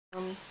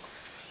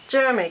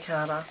Jeramie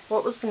Carter,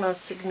 what was the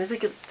most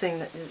significant thing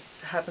that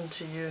happened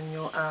to you in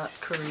your art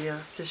career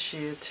this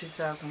year,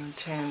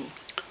 2010?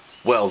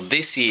 Well,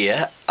 this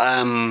year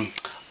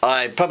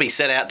I probably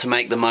set out to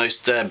make the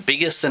most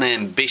biggest and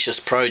ambitious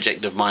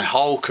project of my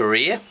whole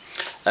career,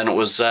 and it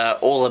was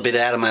all a bit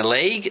out of my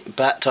league,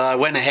 but I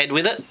went ahead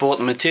with it, bought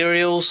the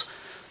materials,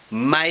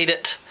 made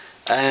it,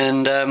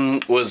 and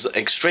was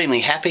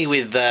extremely happy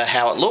with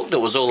how it looked.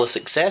 It was all a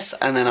success,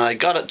 and then I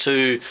got it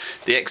to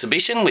the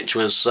exhibition, which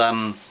was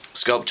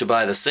Sculptor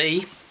by the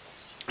Sea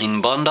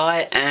in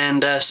Bondi,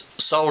 and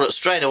sold it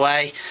straight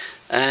away,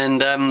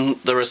 and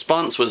the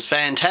response was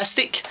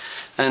fantastic,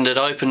 and it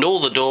opened all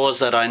the doors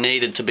that I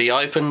needed to be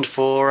opened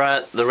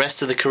for the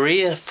rest of the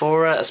career,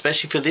 for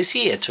especially for this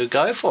year, to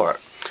go for it.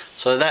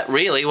 So that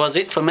really was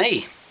it for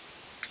me.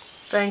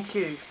 Thank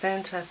you.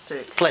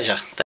 Fantastic. Pleasure.